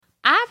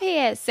I've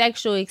had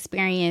sexual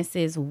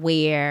experiences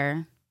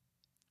where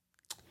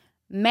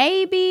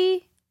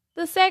maybe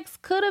the sex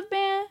could have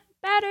been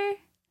better,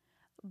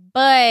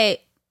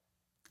 but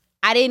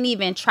I didn't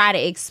even try to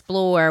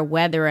explore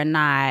whether or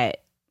not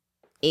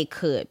it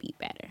could be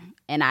better.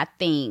 And I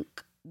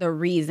think the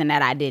reason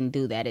that I didn't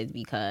do that is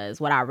because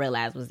what I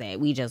realized was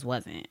that we just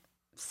wasn't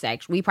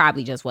we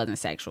probably just wasn't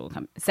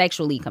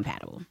sexually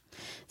compatible.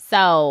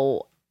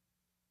 So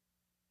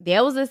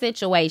there was a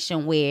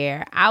situation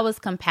where I was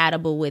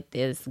compatible with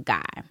this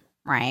guy,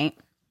 right?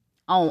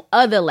 On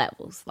other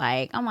levels.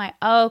 Like, I'm like,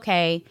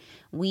 okay,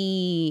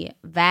 we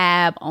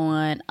vibe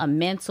on a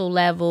mental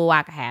level.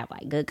 I could have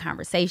like good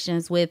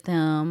conversations with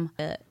him.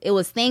 It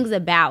was things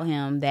about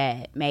him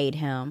that made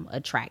him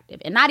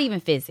attractive, and not even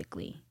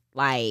physically.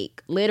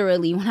 Like,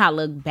 literally, when I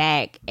look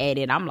back at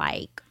it, I'm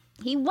like,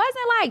 he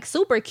wasn't like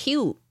super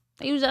cute.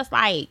 He was just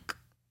like,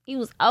 he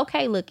was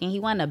okay looking. He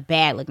wasn't a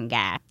bad looking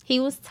guy. He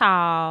was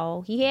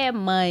tall. He had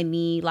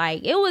money.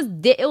 Like, it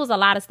was a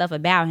lot of stuff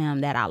about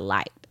him that I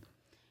liked.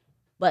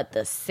 But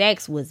the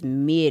sex was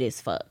mid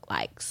as fuck.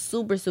 Like,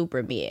 super,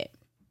 super mid.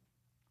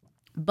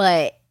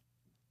 But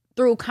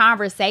through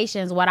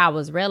conversations, what I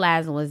was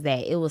realizing was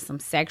that it was some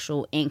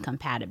sexual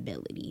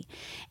incompatibility.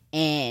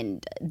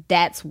 And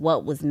that's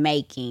what was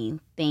making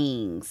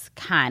things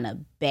kind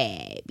of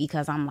bad.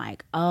 Because I'm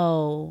like,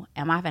 oh,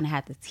 am I going to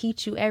have to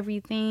teach you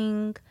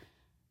everything?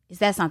 Is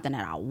that something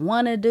that I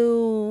want to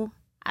do?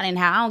 I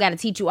don't got to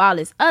teach you all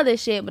this other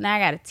shit, but now I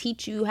got to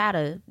teach you how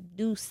to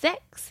do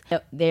sex.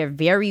 There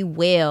very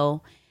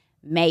well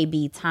may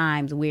be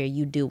times where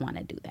you do want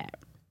to do that.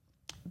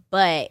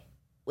 But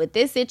with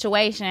this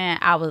situation,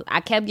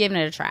 I kept giving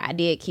it a try. I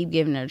did keep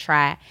giving it a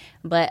try,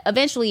 but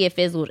eventually it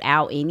fizzled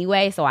out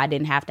anyway, so I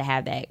didn't have to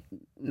have that,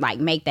 like,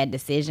 make that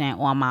decision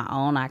on my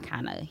own.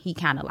 He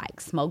kind of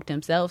like smoked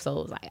himself, so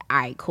it was like, all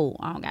right, cool.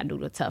 I don't got to do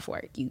the tough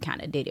work. You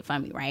kind of did it for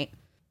me, right?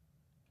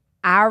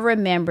 I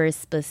remember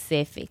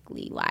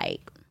specifically,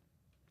 like,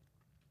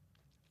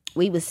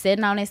 we was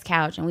sitting on this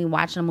couch and we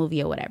watching a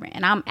movie or whatever,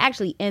 and I'm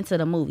actually into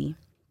the movie.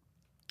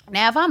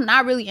 Now, if I'm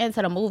not really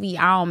into the movie,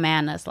 I don't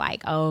mind us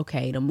like, oh,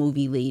 okay, the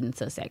movie leading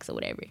to sex or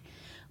whatever.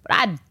 But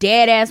I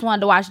dead ass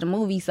wanted to watch the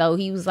movie, so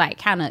he was like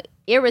kind of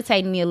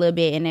irritating me a little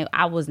bit, and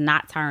I was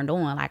not turned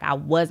on. Like, I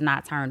was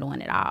not turned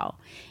on at all.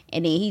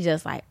 And then he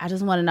just like, I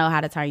just want to know how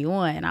to turn you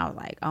on. And I was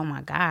like, oh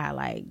my God,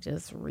 like,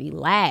 just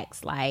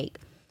relax. Like,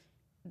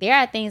 there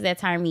are things that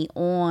turn me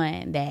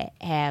on that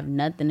have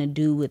nothing to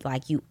do with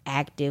like you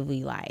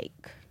actively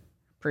like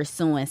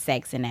pursuing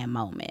sex in that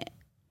moment.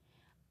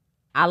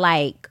 I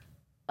like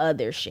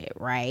other shit,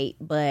 right?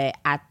 But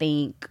I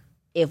think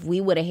if we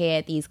would have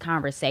had these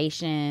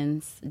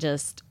conversations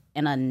just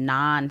in a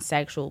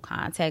non-sexual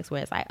context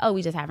where it's like, oh,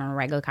 we just having a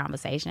regular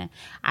conversation,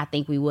 I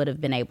think we would have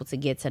been able to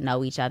get to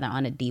know each other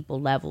on a deeper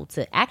level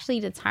to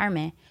actually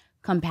determine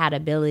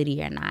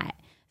compatibility or not.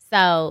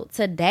 So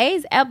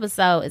today's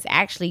episode is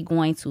actually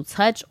going to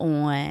touch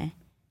on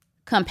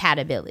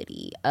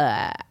compatibility.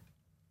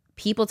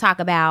 People talk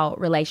about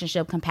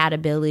relationship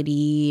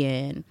compatibility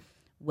and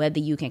whether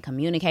you can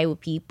communicate with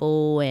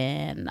people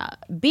and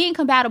being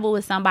compatible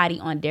with somebody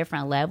on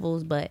different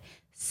levels. But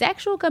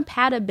sexual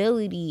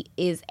compatibility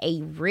is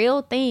a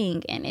real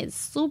thing and it's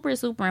super,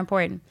 super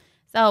important.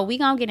 So we're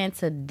going to get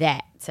into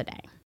that today.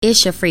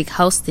 It's your freak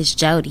hostess,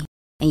 Jody,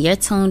 and you're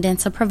tuned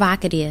into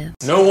Provocative.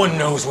 No one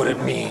knows what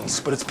it means,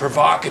 but it's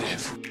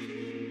provocative.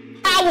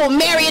 I will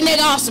marry a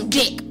nigga off some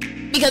dick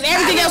because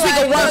everything else we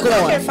can work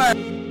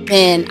on.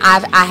 And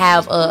I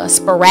have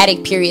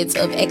sporadic periods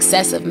of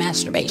excessive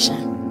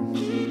masturbation.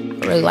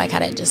 I really like how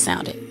that just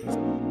sounded.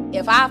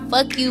 If I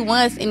fuck you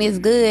once and it's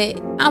good,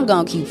 I'm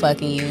gonna keep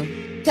fucking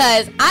you.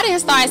 Because I didn't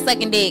start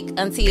sucking dick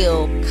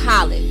until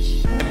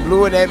college.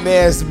 Blew in that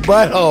man's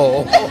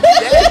butthole.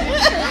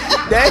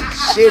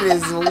 that shit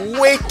is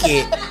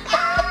wicked.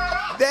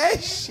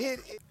 That shit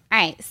is... All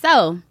right,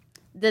 so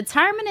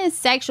determining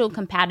sexual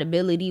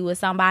compatibility with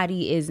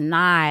somebody is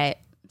not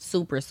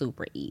super,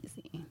 super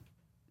easy.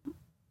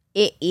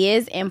 It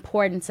is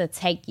important to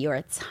take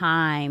your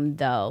time,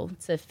 though,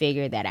 to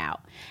figure that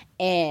out.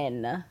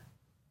 And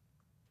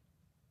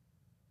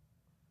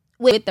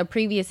with the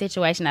previous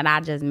situation that I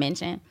just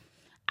mentioned,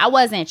 I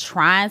wasn't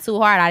trying too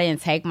hard. I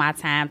didn't take my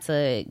time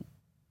to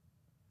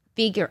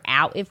figure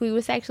out if we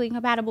were sexually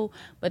compatible.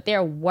 But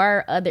there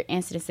were other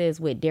instances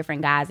with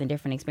different guys and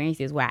different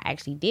experiences where I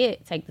actually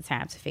did take the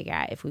time to figure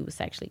out if we were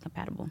sexually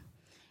compatible.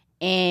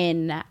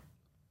 And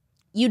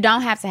you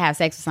don't have to have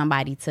sex with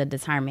somebody to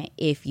determine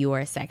if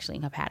you're sexually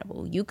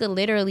compatible. You could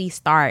literally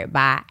start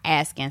by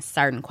asking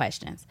certain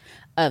questions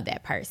of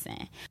that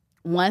person.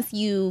 Once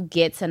you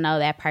get to know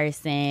that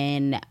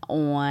person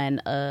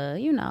on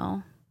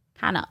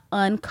kind of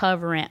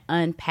uncover and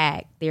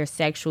unpack their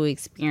sexual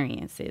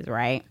experiences,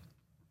 right?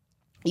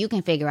 You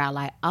can figure out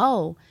like,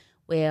 oh,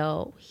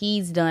 well,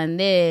 he's done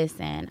this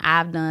and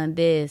I've done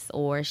this,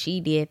 or she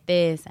did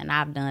this and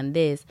I've done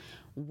this.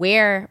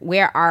 Where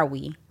are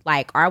we?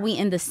 Like, are we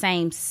in the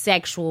same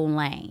sexual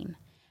lane?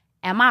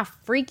 Am I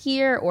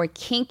freakier or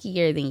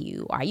kinkier than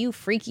you? Are you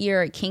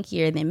freakier or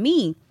kinkier than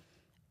me?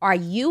 Are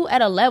you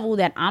at a level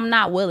that I'm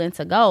not willing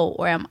to go,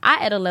 or am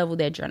I at a level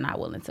that you're not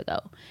willing to go?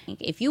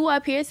 If you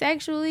up here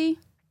sexually,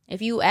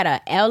 if you at an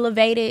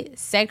elevated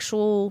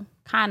sexual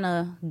kind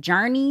of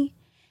journey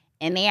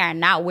and they are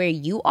not where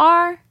you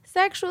are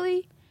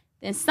sexually,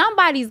 then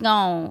something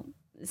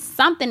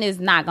is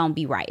not going to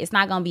be right. It's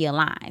not going to be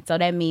aligned. So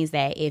that means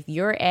that if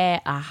you're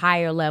at a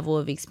higher level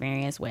of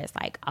experience where it's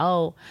like,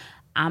 oh,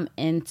 I'm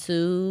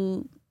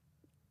into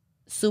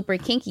super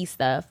kinky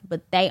stuff,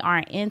 but they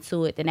aren't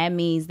into it, then that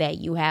means that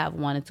you have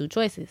one or two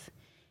choices.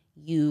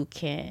 You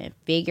can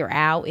figure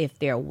out if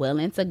they're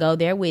willing to go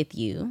there with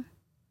you.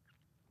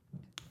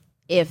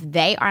 If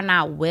they are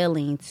not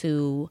willing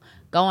to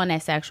go on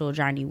that sexual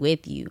journey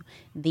with you,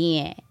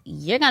 then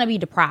you're going to be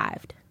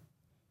deprived.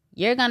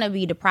 You're going to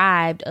be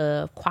deprived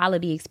of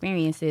quality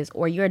experiences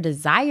or your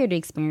desired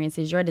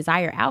experiences, your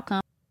desired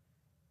outcome.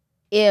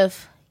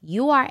 If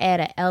you are at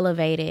an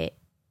elevated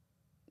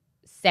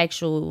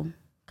sexual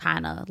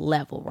kind of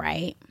level,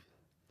 right?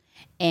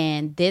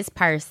 And this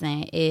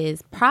person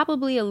is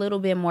probably a little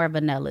bit more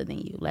vanilla than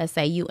you. Let's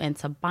say you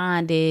into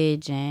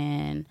bondage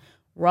and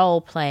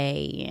role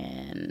play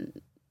and,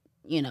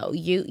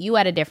 you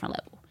at a different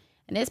level.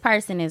 And this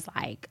person is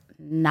like,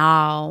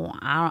 no,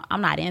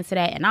 I'm not into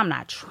that, and I'm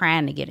not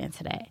trying to get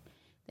into that.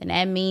 Then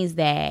that means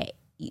that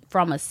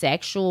from a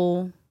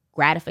sexual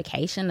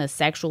gratification, a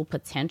sexual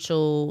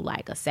potential,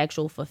 like a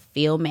sexual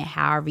fulfillment,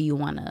 however you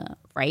want to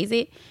phrase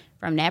it,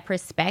 from that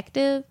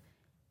perspective,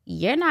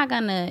 you're not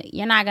gonna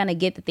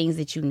get the things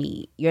that you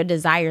need. Your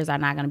desires are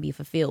not gonna be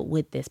fulfilled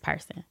with this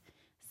person.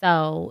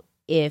 So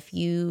if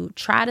you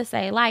try to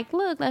say like,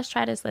 look, let's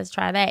try this, let's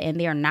try that, and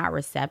they're not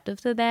receptive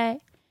to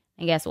that,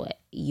 and guess what?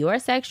 Your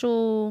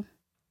sexual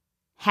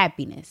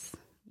happiness,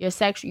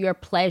 your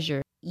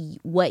pleasure,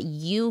 what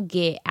you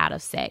get out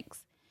of sex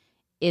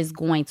is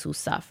going to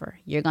suffer.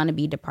 You're going to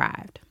be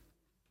deprived.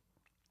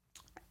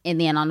 And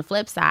then on the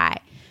flip side,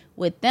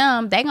 with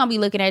them, they're going to be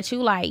looking at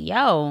you like,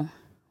 yo,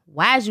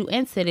 why is you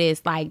into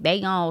this? Like,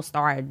 they going to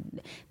start,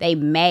 they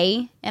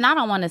may, and I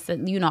don't want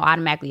to,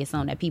 automatically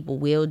assume that people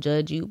will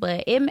judge you,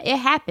 but it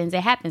happens.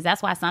 It happens.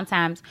 That's why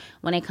sometimes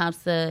when it comes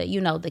to,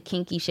 the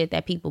kinky shit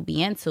that people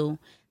be into,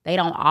 they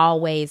don't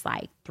always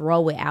like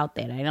throw it out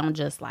there. They don't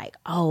just like,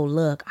 oh,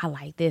 look, I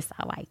like this,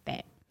 I like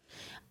that.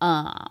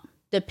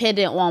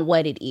 Dependent on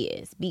what it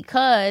is.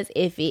 Because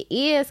if it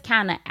is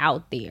kind of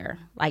out there,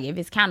 like if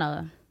it's kind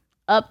of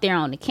up there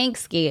on the kink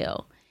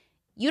scale,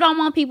 you don't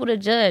want people to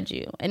judge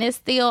you. And it's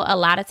still a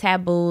lot of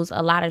taboos,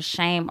 a lot of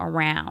shame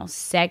around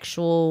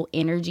sexual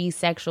energy,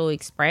 sexual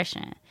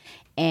expression.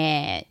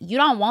 And you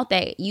don't want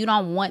that. You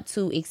don't want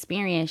to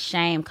experience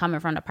shame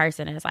coming from the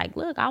person that's like,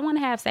 look, I want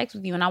to have sex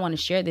with you and I want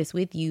to share this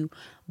with you,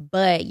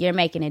 but you're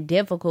making it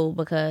difficult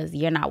because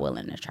you're not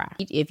willing to try.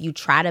 If you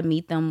try to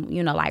meet them,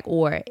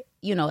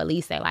 at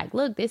least say like,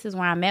 look, this is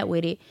where I'm at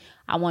with it.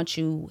 I want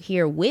you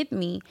here with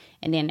me.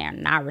 And then they're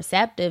not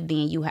receptive.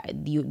 Then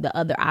the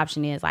other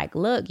option is like,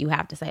 look, you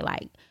have to say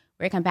like,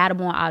 we're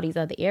compatible in all these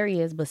other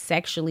areas, but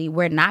sexually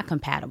we're not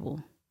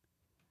compatible.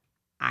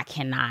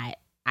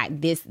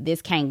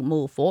 This can't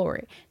move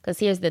forward. Because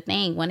here's the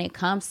thing, when it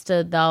comes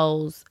to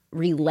those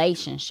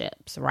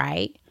relationships,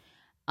 right?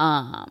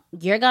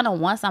 You're going to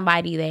want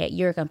somebody that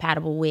you're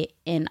compatible with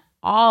in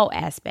all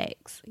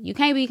aspects. You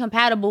can't be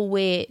compatible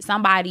with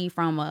somebody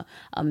from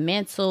a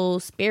mental,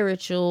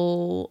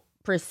 spiritual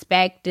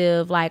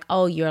perspective, like,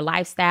 oh, your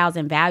lifestyles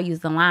and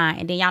values align,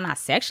 and then y'all not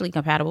sexually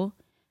compatible.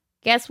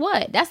 Guess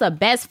what? That's a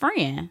best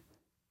friend.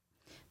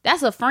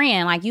 That's a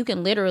friend. Like, you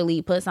can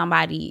literally put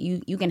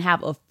somebody, you can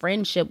have a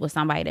friendship with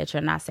somebody that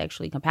you're not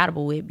sexually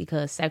compatible with,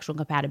 because sexual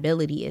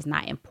compatibility is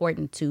not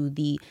important to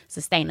the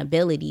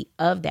sustainability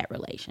of that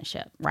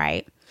relationship,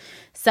 right?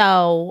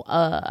 So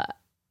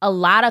a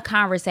lot of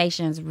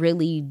conversations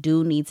really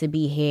do need to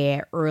be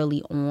had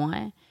early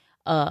on,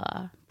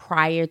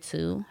 prior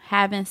to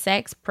having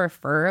sex,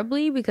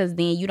 preferably, because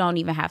then you don't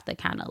even have to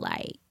kind of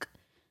like,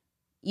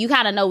 you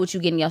kind of know what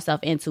you're getting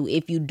yourself into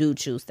if you do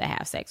choose to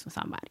have sex with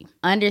somebody.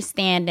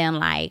 Understanding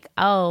like,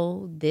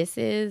 oh, this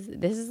is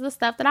the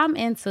stuff that I'm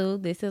into.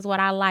 This is what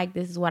I like.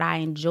 This is what I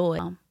enjoy.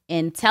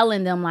 And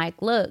telling them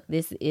like, look,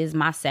 this is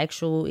my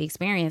sexual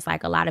experience.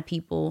 Like, a lot of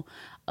people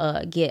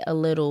get a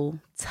little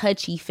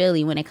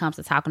touchy-feely when it comes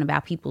to talking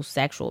about people's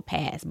sexual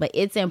past. But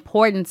it's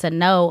important to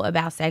know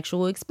about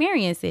sexual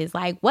experiences.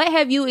 Like, what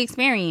have you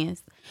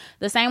experienced?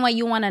 The same way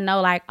you want to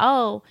know like,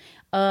 oh,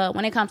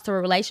 when it comes to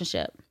a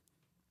relationship,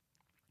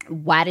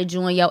 why did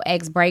you and your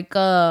ex break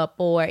up?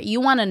 Or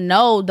you want to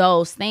know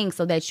those things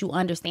so that you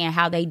understand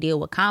how they deal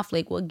with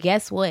conflict. Well,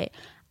 guess what?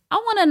 I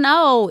want to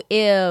know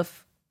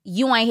if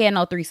you ain't had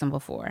no threesome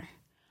before.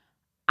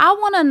 I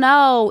want to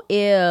know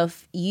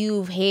if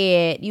you've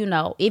had,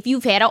 if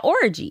you've had an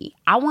orgy.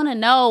 I want to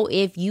know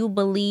if you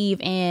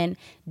believe in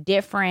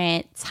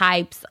different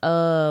types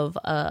of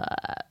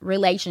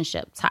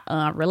relationship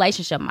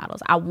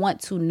models. I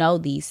want to know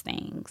these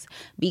things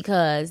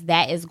because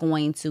that is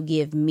going to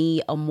give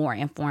me a more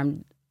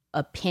informed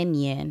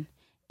opinion,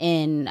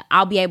 and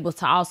I'll be able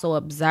to also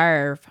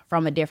observe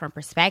from a different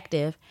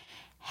perspective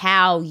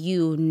how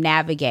you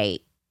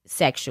navigate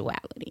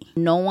sexuality.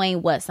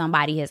 Knowing what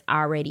somebody has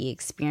already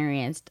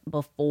experienced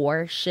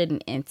before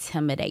shouldn't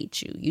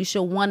intimidate you. You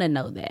should want to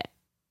know that,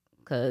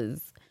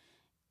 because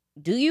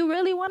do you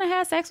really want to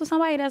have sex with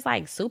somebody that's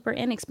like super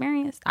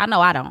inexperienced? I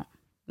know I don't.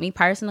 Me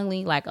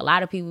personally, like a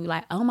lot of people be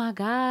like, oh my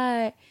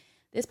God,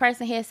 this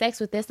person had sex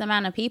with this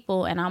amount of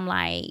people. And I'm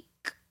like,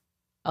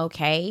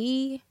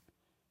 okay,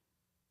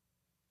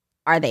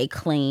 are they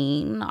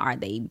clean? Are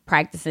they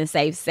practicing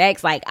safe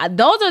sex? Like,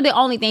 those are the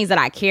only things that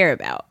I care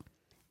about.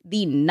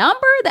 The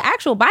number, the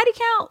actual body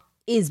count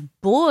is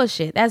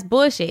bullshit. That's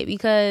bullshit,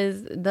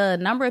 because the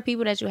number of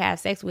people that you have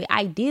sex with,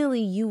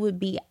 ideally you would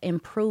be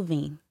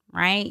improving,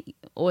 right?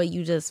 Or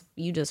you just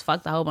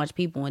fucked a whole bunch of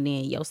people and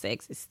then your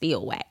sex is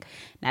still whack.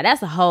 Now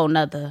that's a whole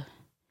nother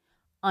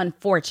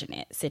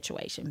unfortunate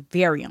situation.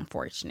 Very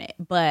unfortunate,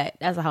 but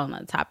that's a whole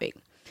nother topic.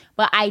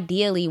 But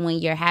ideally, when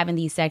you're having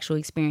these sexual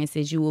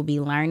experiences, you will be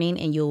learning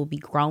and you'll be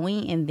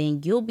growing, and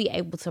then you'll be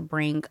able to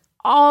bring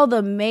all the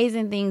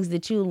amazing things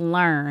that you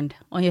learned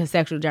on your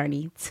sexual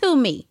journey to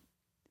me,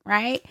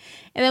 right?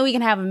 And then we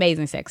can have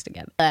amazing sex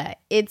together. But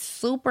it's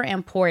super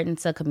important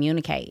to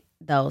communicate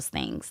those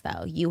things,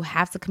 though. You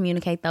have to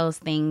communicate those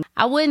things.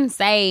 I wouldn't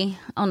say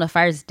on the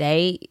first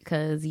date,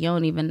 because you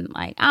don't even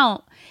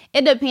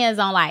it depends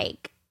on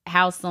like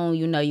how soon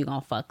you know you're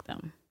gonna fuck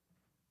them,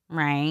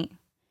 right?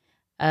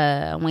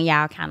 When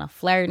y'all kind of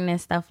flirting and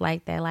stuff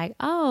like that, like,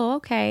 oh,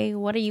 okay,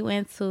 what are you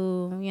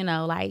into? You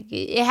know, like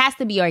it has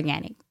to be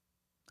organic.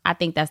 I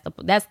think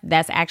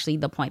that's actually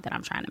the point that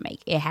I'm trying to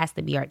make. It has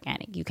to be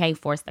organic. You can't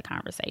force the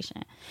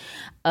conversation.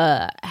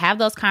 Have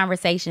those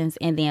conversations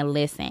and then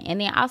listen.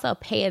 And then also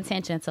pay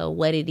attention to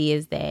what it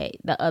is that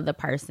the other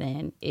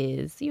person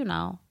is, you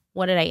know,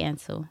 what are they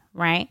into,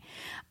 right?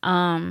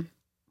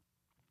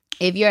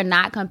 If you're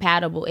not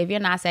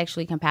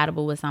sexually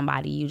compatible with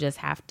somebody, you just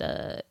have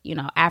to, you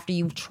know, after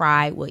you've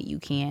tried what you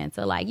can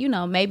to, like, you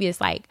know, maybe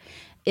it's like,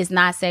 it's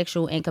not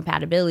sexual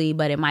incompatibility,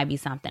 but it might be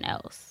something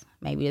else.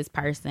 Maybe this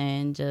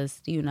person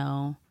just, you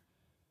know,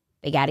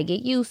 they got to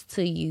get used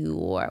to you,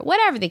 or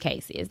whatever the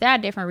case is. There are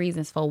different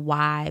reasons for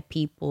why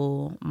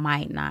people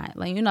might not,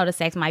 like, you know, the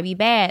sex might be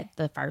bad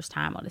the first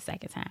time or the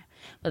second time.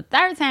 But the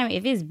third time,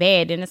 if it's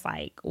bad, then it's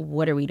like,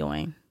 what are we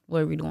doing?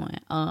 What are we doing?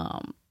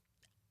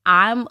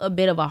 I'm a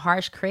bit of a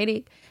harsh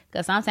critic,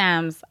 because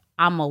sometimes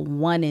I'm a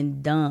one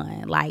and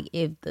done. Like,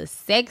 if the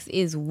sex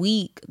is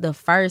weak the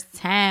first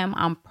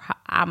time,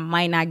 I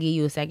might not give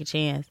you a second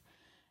chance.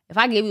 If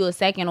I give you a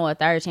second or a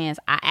third chance,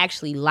 I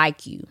actually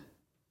like you.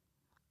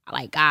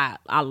 Like, I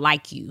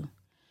like you.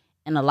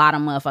 And a lot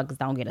of motherfuckers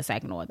don't get a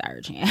second or a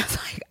third chance.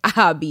 Like,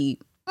 I'll be,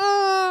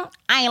 I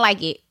ain't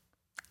like it.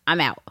 I'm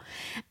out.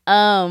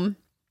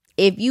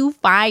 If you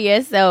find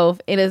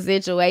yourself in a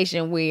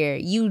situation where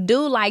you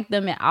do like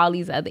them in all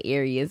these other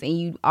areas, and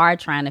you are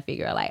trying to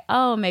figure out, like,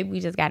 oh, maybe we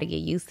just got to get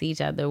used to each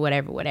other,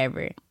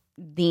 whatever,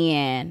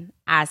 then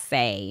I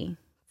say,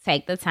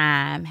 take the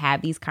time,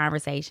 have these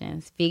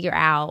conversations, figure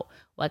out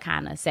what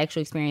kind of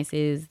sexual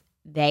experiences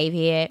they've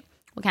had,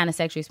 what kind of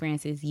sexual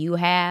experiences you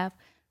have.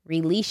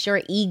 Release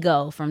your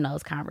ego from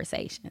those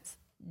conversations.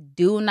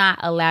 Do not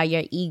allow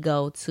your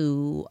ego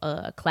to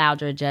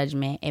cloud your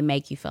judgment and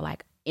make you feel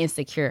like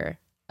insecure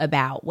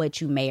about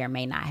what you may or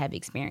may not have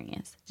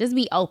experienced. Just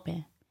be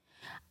open.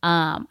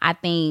 I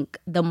think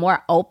the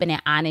more open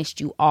and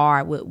honest you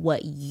are with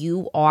what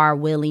you are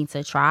willing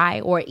to try,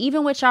 or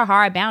even with your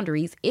hard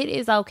boundaries, it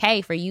is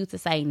okay for you to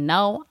say,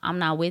 no, I'm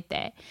not with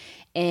that.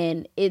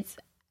 And it's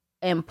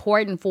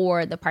important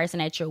for the person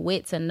that you're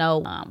with to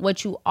know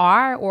what you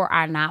are or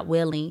are not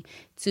willing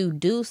to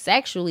do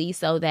sexually,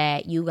 so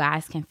that you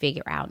guys can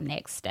figure out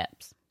next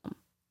steps.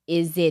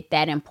 Is it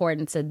that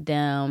important to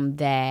them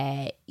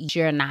that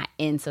you're not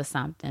into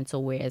something to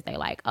where they're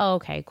like, oh,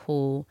 okay,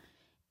 cool,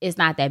 it's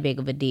not that big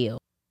of a deal?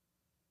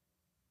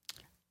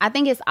 I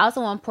think it's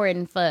also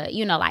important for,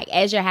 you know, like,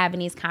 as you're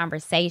having these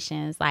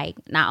conversations, like,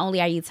 not only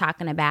are you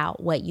talking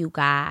about what you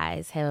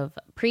guys have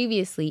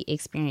previously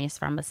experienced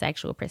from a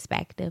sexual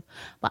perspective,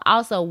 but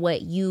also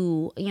what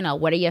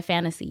what are your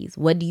fantasies?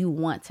 What do you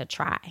want to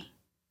try?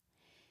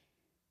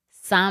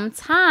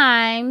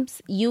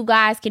 Sometimes you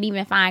guys can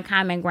even find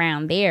common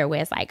ground there,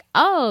 where it's like,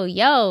 oh,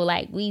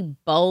 like, we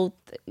both,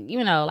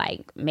 you know,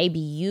 like, maybe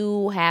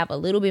you have a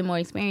little bit more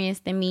experience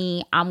than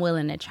me. I'm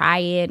willing to try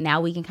it.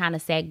 Now we can kind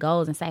of set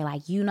goals and say,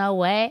 like, you know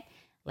what?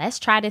 Let's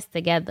try this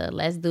together.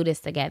 Let's do this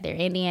together.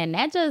 And then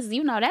that just,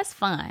 you know, that's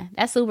fun.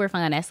 That's super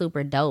fun. That's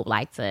super dope.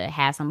 Like, to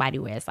have somebody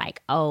where it's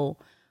like, oh,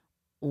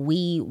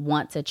 we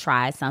want to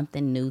try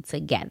something new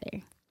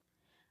together.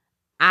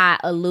 I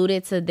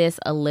alluded to this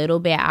a little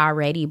bit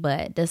already,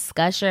 but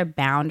discuss your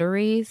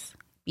boundaries,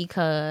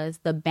 because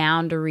the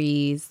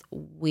boundaries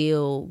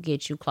will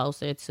get you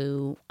closer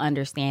to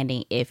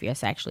understanding if you're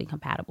sexually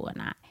compatible or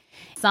not.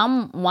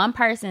 One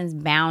person's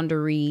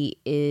boundary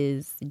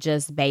is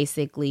just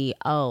basically,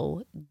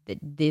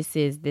 this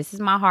is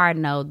my hard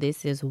no.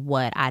 This is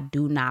what I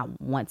do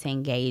not want to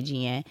engage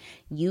in.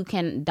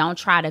 Don't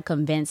try to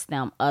convince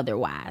them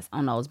otherwise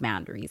on those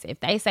boundaries. If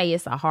they say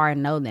it's a hard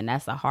no, then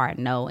that's a hard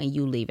no, and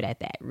you leave it at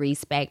that.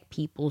 Respect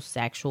people's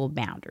sexual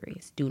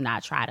boundaries. Do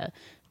not try to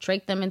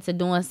trick them into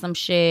doing some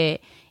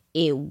shit.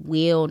 It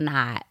will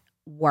not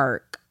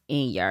work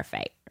in your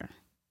favor.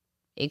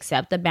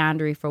 Accept the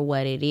boundary for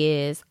what it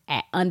is.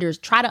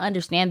 Try to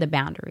understand the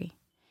boundary.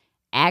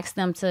 Ask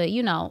them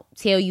to,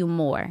 tell you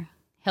more.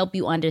 Help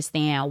you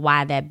understand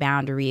why that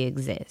boundary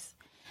exists.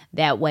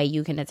 That way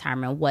you can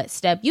determine what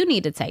step you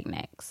need to take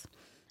next.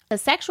 The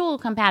sexual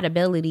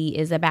compatibility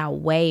is about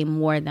way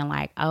more than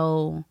like,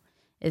 oh,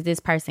 is this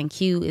person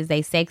cute? Is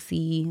they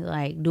sexy?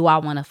 Like, do I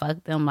want to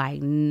fuck them?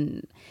 Like,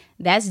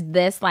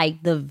 that's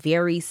like the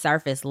very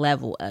surface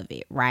level of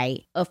it,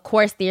 right? Of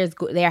course,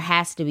 there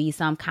has to be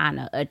some kind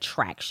of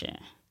attraction.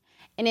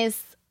 And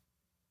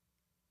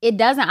it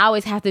doesn't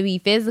always have to be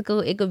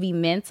physical. It could be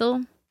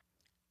mental.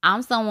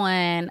 I'm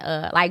someone,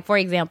 like, for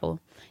example,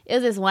 it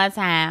was this one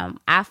time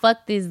I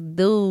fucked this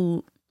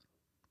dude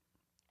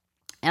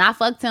and I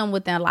fucked him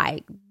within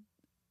like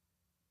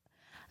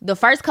the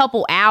first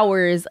couple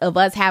hours of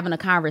us having a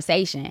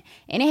conversation.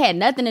 And it had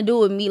nothing to do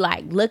with me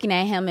like looking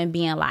at him and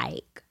being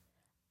like,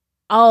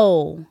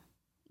 oh,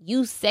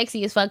 you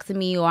sexy as fuck to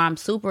me, or I'm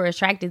super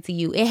attracted to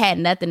you. It had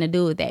nothing to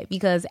do with that.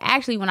 Because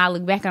actually when I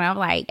look back on it, I'm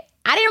like,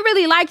 I didn't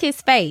really like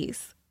his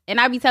face. And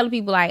I be telling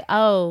people like,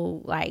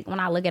 oh, like when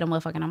I look at a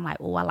motherfucker, I'm like,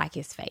 oh, I like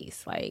his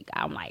face. Like,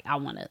 I'm like,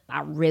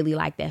 I really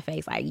like that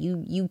face. Like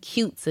you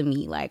cute to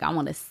me. Like I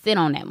want to sit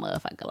on that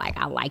motherfucker. Like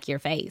I like your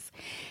face.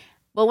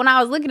 But when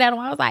I was looking at him,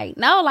 I was like,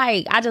 no,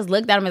 like, I just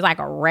looked at him as like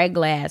a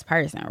regular ass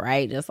person,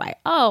 right? Just like,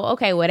 oh,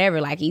 okay,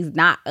 whatever. Like, he's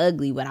not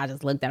ugly, but I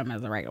just looked at him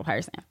as a regular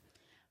person.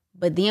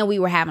 But then we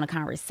were having a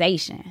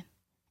conversation.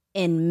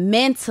 And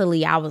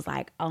mentally, I was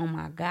like, oh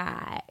my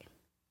God.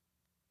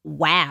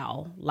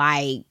 Wow.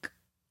 Like,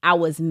 I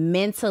was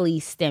mentally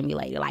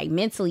stimulated, like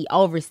mentally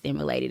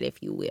overstimulated,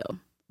 if you will.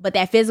 But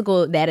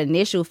that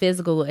initial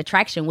physical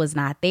attraction was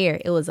not there.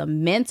 It was a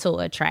mental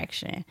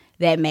attraction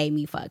that made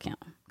me fuck him.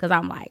 Because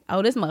I'm like,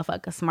 oh, this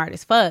motherfucker smart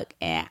as fuck.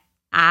 And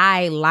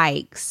I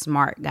like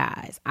smart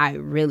guys. I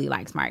really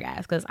like smart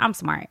guys because I'm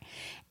smart.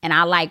 And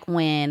I like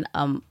when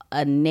a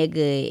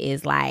nigga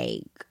is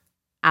like,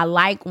 I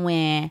like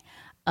when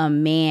a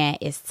man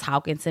is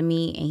talking to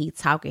me and he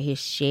talking his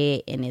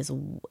shit and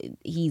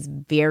he's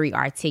very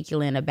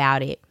articulate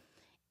about it.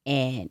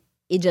 And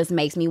it just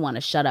makes me want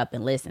to shut up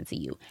and listen to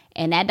you.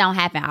 And that don't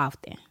happen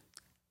often.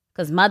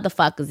 Because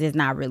motherfuckers is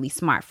not really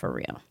smart for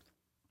real.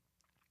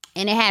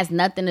 And it has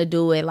nothing to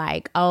do with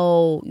like,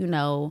 oh,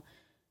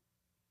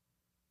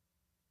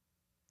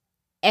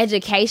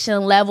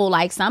 education level.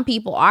 Like some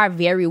people are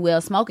very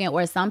well spoken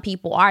or some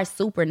people are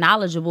super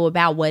knowledgeable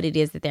about what it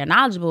is that they're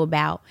knowledgeable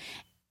about.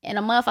 And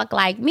a motherfucker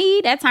like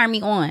me, that turned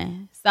me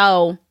on.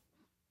 So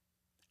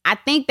I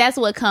think that's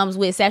what comes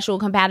with sexual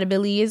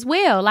compatibility as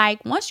well.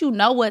 Like once you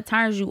know what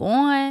turns you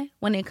on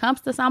when it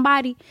comes to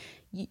somebody,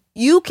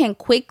 you can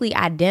quickly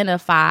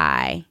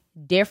identify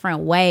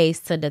different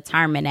ways to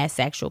determine that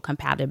sexual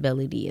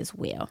compatibility as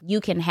well. You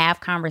can have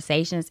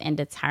conversations and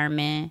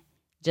determine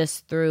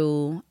just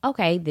through,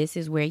 okay, this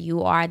is where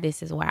you are,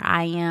 this is where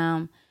I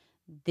am,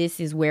 this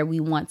is where we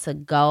want to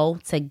go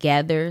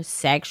together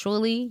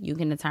sexually. You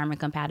can determine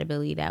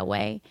compatibility that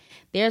way.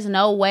 There's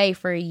no way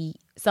for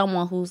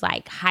someone who's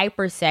like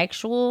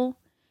hypersexual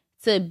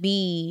to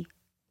be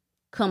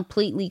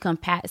completely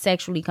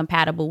sexually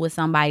compatible with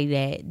somebody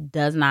that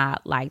does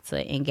not like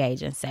to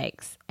engage in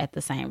sex at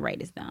the same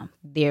rate as them.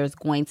 There's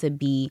going to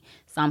be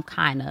some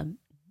kind of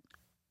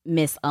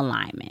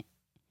misalignment.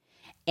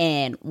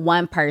 And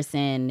one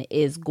person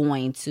is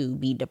going to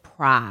be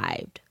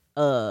deprived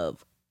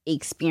of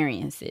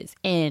experiences.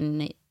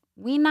 And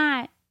we're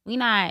not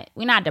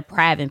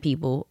depriving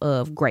people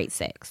of great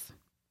sex.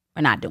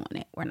 We're not doing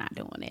it. We're not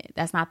doing it.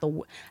 That's not a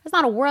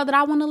world that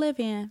I want to live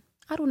in.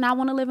 I do not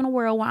want to live in a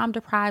world where I'm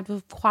deprived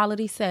of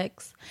quality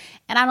sex.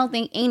 And I don't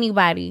think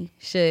anybody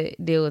should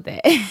deal with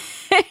that.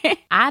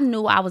 I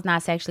knew I was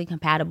not sexually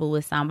compatible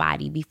with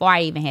somebody before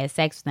I even had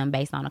sex with them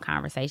based on the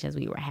conversations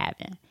we were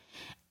having.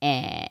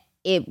 And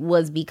it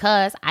was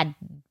because I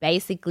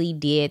basically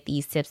did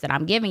these tips that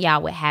I'm giving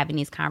y'all with having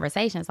these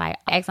conversations. Like,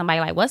 ask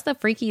somebody, like, what's the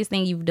freakiest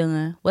thing you've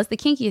done? What's the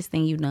kinkiest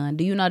thing you've done?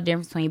 Do you know the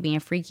difference between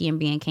being freaky and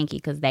being kinky?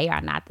 Because they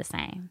are not the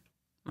same,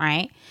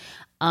 right?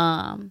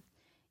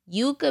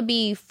 You could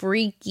be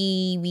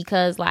freaky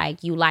because,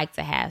 like, you like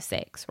to have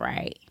sex,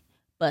 right?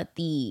 But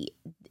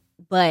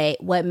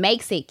what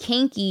makes it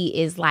kinky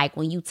is, like,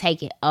 when you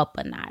take it up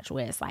a notch,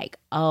 where it's like,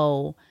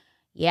 oh,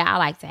 yeah, I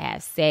like to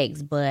have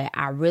sex, but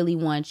I really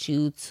want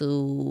you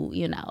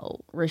to,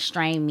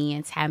 restrain me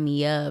and tie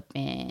me up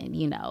and,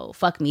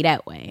 fuck me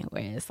that way.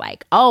 Where it's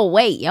like, oh,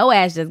 wait, your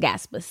ass just got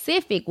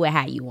specific with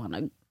how you want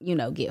to,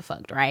 get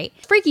fucked, right?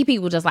 Freaky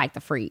people just like to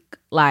freak.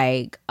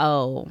 Like,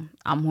 oh,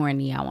 I'm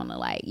horny. I want to,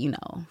 like,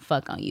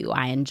 fuck on you.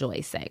 I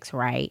enjoy sex,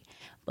 right?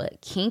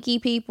 But kinky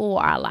people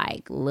are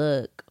like,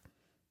 look,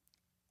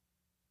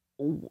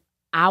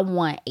 I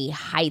want a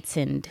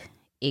heightened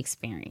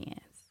experience.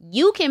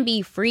 You can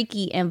be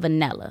freaky and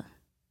vanilla,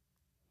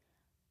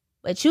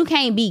 but you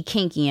can't be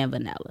kinky and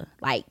vanilla.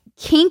 Like,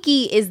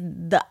 kinky is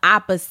the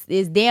opposite.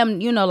 Is damn,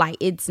 like,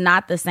 it's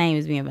not the same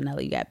as being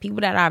vanilla. You got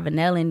people that are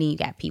vanilla, and then you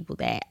got people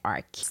that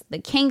are the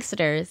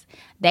kinksters.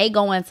 They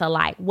go into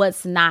like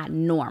what's not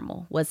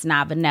normal, what's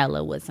not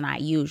vanilla, what's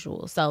not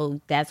usual.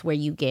 So that's where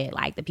you get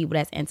like the people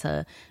that's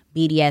into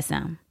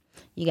BDSM.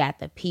 You got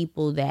the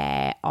people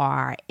that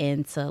are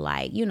into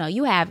like,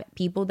 you have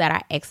people that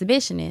are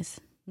exhibitionists,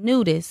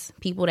 nudists,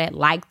 people that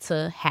like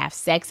to have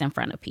sex in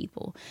front of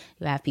people.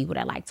 You have people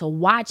that like to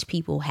watch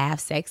people have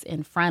sex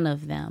in front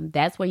of them.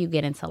 That's where you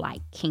get into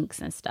like kinks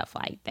and stuff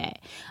like that.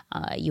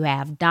 You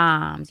have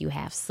doms, you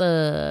have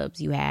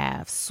subs, you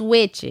have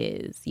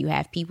switches, you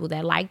have people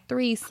that like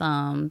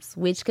threesomes,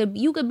 which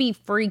you could be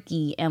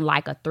freaky and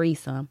like a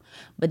threesome.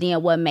 But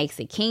then what makes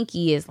it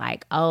kinky is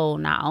like, oh,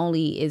 not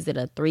only is it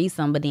a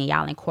threesome, but then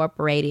y'all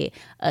incorporated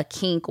a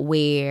kink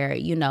where,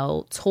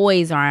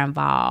 toys are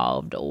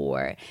involved,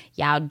 or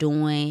y'all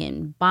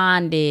doing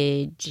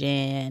bondage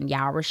and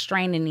y'all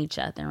restraining each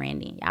other,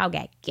 and then y'all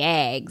got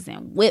gags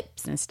and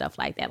whips and stuff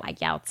like that. Like,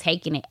 y'all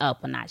taking it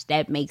up a notch.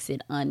 That makes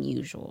it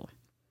unusual.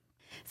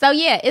 So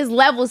yeah, it's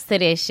levels to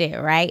this shit,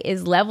 right?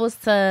 It's levels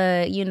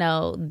to,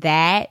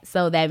 that.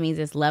 So that means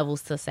it's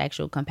levels to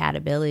sexual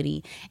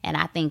compatibility. And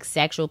I think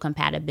sexual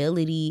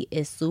compatibility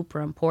is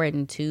super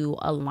important to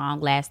a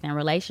long-lasting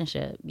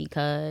relationship,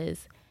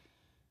 because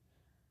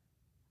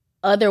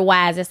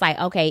otherwise, it's like,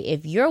 okay,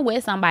 if you're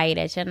with somebody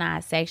that you're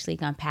not sexually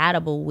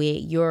compatible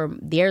with,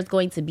 there's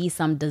going to be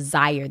some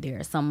desire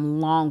there, some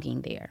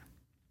longing there.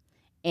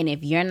 And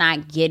if you're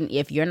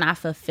not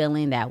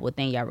fulfilling that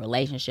within your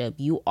relationship,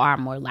 you are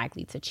more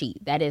likely to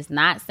cheat. That is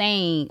not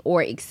saying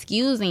or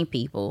excusing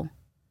people,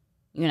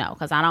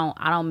 because I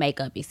don't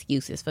make up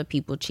excuses for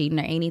people cheating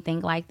or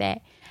anything like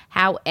that.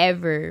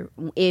 However,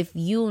 if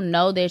you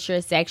know that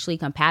you're sexually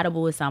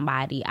compatible with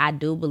somebody, I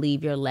do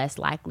believe you're less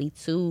likely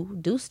to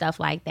do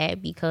stuff like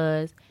that,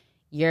 because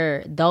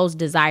those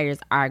desires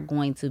are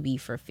going to be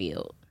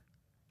fulfilled.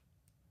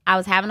 I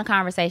was having a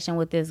conversation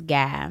with this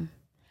guy,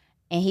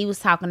 and he was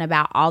talking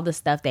about all the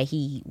stuff that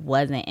he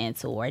wasn't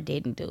into or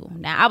didn't do.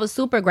 Now, I was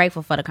super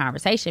grateful for the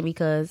conversation,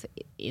 because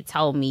it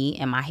told me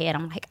in my head,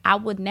 I'm like, I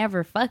would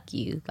never fuck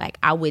you. Like,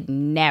 I would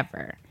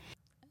never.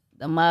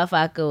 The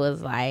motherfucker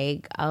was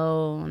like,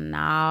 oh,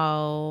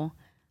 no,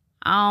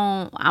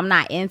 I'm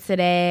not into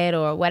that,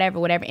 or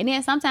whatever. And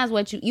then sometimes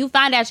what you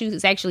find out you're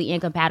sexually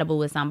incompatible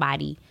with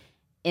somebody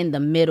in the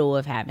middle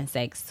of having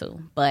sex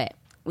too. But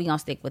we're going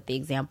to stick with the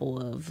example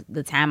of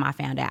the time I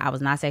found out I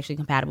was not sexually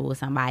compatible with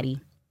somebody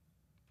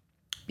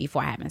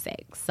before having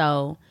sex.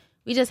 So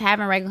we just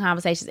having regular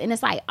conversations, and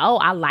it's like, oh,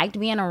 I liked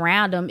being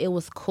around him. It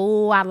was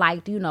cool. I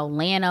liked,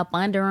 laying up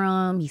under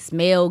him. He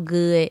smelled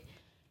good.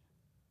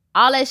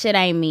 All that shit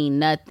ain't mean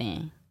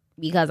nothing,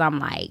 because I'm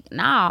like,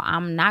 no,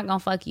 I'm not gonna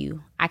fuck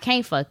you. I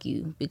can't fuck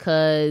you,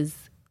 because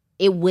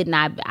it would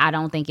not, I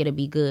don't think it'll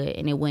be good,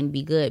 and it wouldn't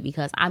be good,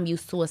 because I'm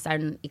used to a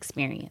certain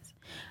experience.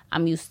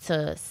 I'm used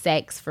to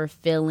sex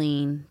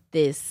fulfilling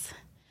this.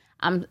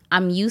 I'm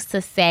used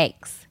to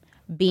sex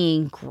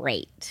being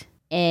great.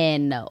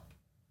 And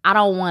I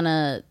don't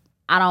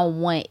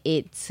want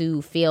it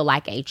to feel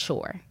like a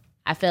chore.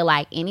 I feel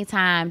like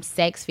anytime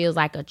sex feels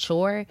like a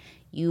chore,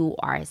 you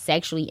are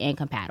sexually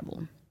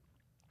incompatible.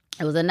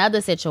 It was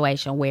another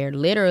situation where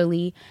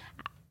literally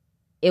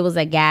it was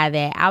a guy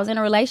that I was in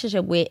a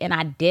relationship with, and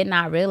I did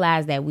not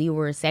realize that we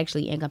were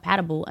sexually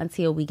incompatible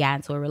until we got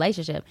into a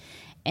relationship.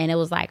 And it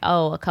was like,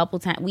 oh, a couple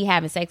times we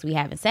having sex.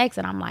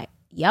 And I'm like,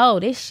 yo,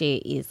 this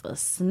shit is a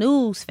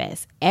snooze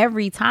fest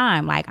every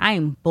time. Like,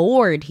 I'm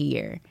bored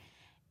here.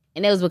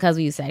 And it was because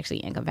we were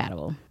sexually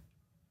incompatible.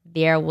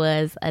 There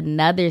was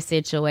another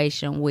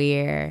situation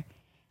where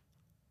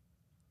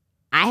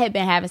I had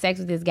been having sex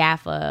with this guy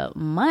for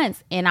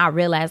months, and I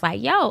realized,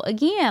 like, yo,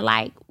 again,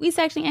 like, we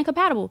sexually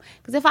incompatible.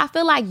 Because if I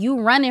feel like you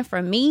running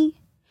from me,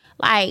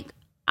 like,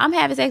 I'm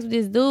having sex with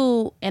this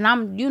dude, and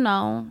I'm doing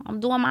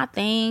my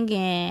thing,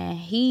 and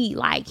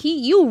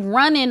you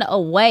running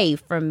away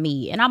from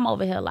me, and I'm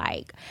over here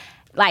like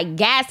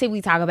guys say we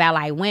talk about,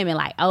 like, women,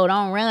 like, oh,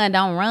 don't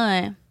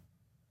run.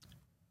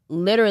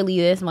 Literally,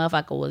 this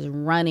motherfucker was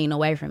running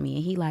away from me,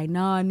 and he like,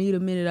 no, I need a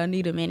minute,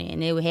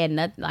 and it had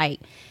nothing, like,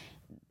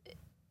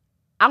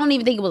 I don't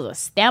even think it was a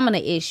stamina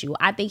issue.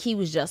 I think he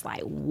was just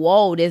like,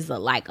 whoa, this is a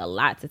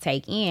lot to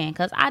take in,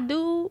 because I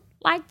do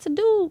like to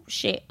do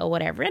shit or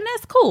whatever, and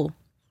that's cool.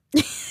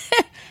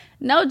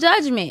 No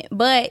judgment,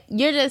 but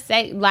you're just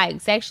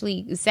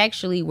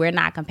sexually we're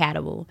not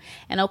compatible.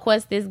 And of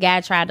course, this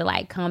guy tried to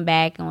like come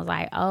back and was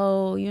like,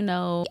 oh,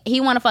 he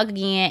want to fuck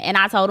again, and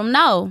I told him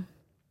no.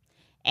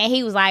 And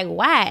he was like,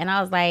 why? And I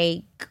was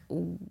like,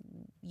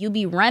 you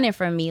be running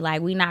from me,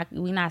 like, we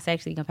not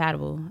sexually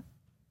compatible.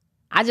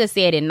 I just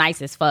said it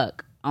nice as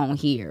fuck on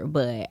here,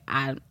 but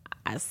I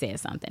I said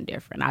something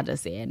different. I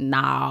just said,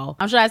 no.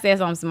 I'm sure I said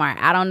something smart.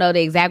 I don't know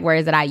the exact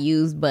words that I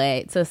used,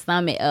 but to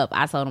sum it up,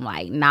 I told him,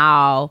 like,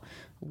 no,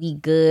 we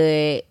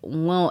good. We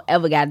won't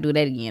ever got to do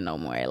that again no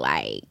more.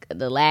 Like,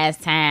 the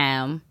last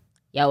time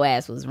your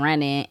ass was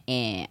running,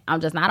 and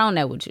I'm just not on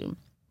there with you.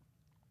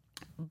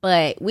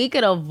 But we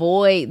could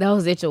avoid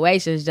those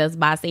situations just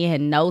by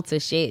saying no to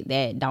shit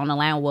that don't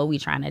align with what we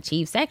trying to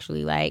achieve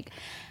sexually. Like,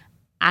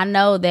 I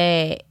know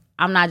that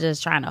I'm not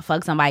just trying to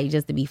fuck somebody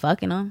just to be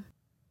fucking them.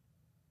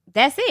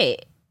 That's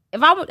it.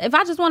 If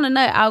I just want a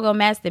nut, I'll go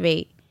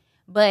masturbate.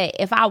 But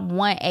if I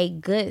want a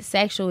good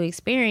sexual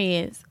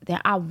experience, then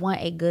I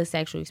want a good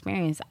sexual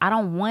experience. I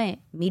don't want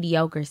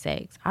mediocre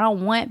sex. I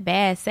don't want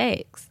bad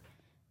sex.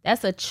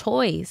 That's a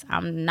choice.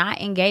 I'm not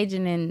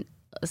engaging in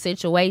a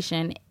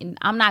situation.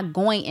 I'm not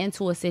going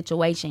into a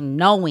situation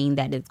knowing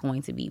that it's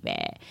going to be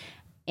bad.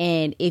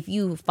 And if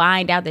you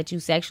find out that you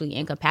sexually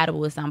incompatible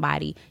with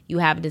somebody, you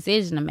have a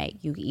decision to make.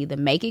 You can either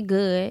make it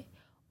good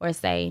or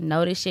say,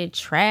 no, this shit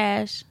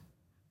trash.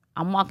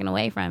 I'm walking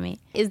away from it.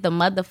 It's the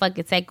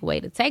motherfucking takeaway.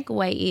 The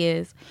takeaway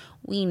is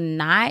we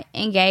not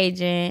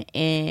engaging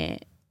in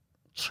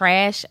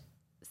trash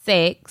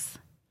sex.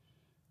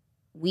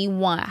 We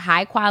want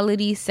high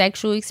quality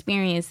sexual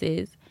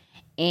experiences,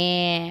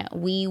 and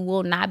we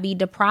will not be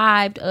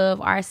deprived of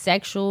our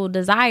sexual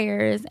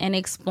desires and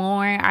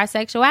exploring our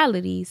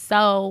sexuality.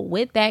 So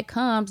with that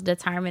comes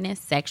determining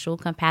sexual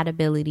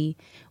compatibility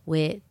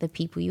with the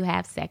people you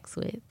have sex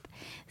with.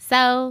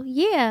 So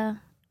yeah,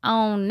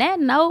 on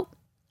that note,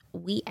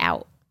 we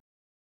out.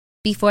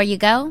 Before you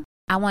go,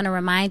 I want to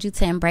remind you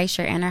to embrace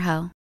your inner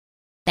hoe.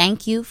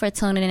 Thank you for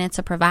tuning in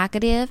to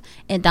Provocative,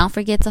 and don't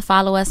forget to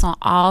follow us on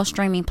all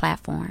streaming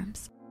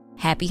platforms.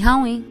 Happy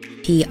hoeing.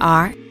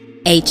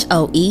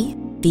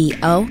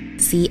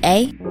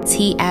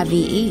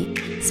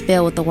 PRHOEDOCATIVE.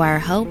 Spell with the word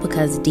hoe,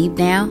 because deep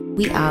down,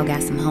 we all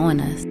got some hoe in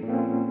us.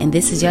 And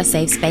this is your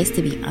safe space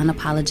to be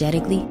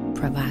unapologetically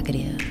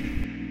provocative.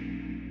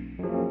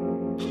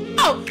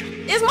 Oh,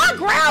 is my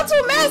growl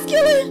too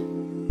masculine?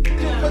 You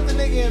put the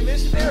nigga in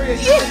missionary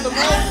and you hit the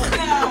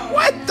moment.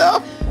 What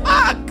the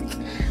fuck?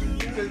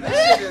 Because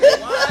that shit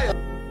is wild.